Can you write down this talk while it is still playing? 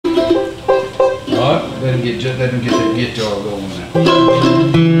Let him get that guitar going now.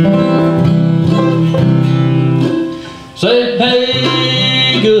 Say,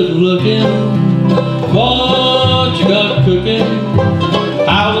 hey, good looking, what you got cooking?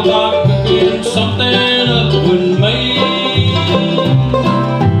 How about cooking something up with me?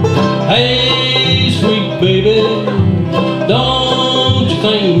 Hey, sweet baby, don't you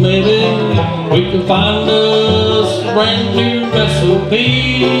think maybe we can find us a brand new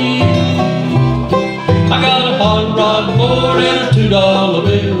recipe? I got a hot rod board and a $2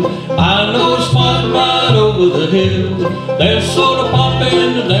 bill. I know a spot right over the hill. There's soda pop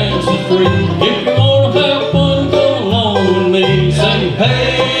and the dance is free. If you wanna have fun, come along with me. Say,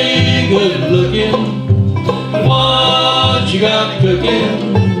 hey, good looking, what you got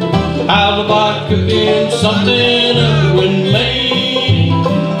cooking? How about cooking something up with me?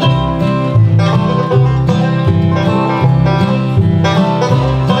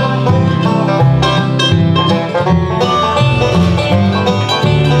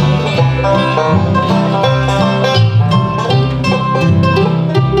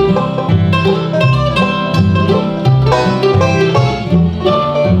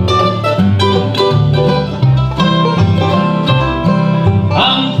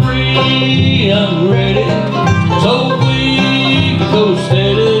 I'm ready, so we can go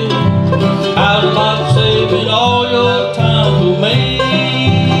steady. How about saving all your time for me?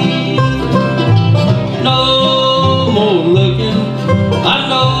 No more looking, I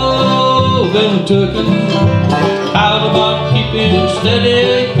know been tooken. How about keeping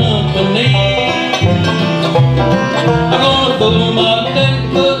steady company? I'm gonna pull my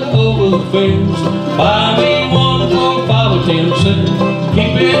deckbook over the fence, buy me one for 5 or 10 cents.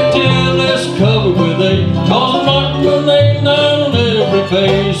 Keep it till it's covered with eight, cause I'm writing your name down on every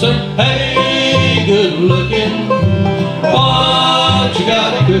page. Say, hey, good looking, what you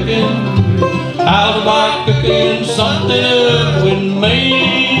got cooking? How's about cooking something up with me?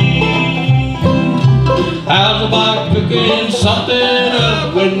 How's about cooking something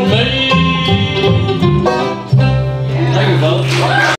up with me?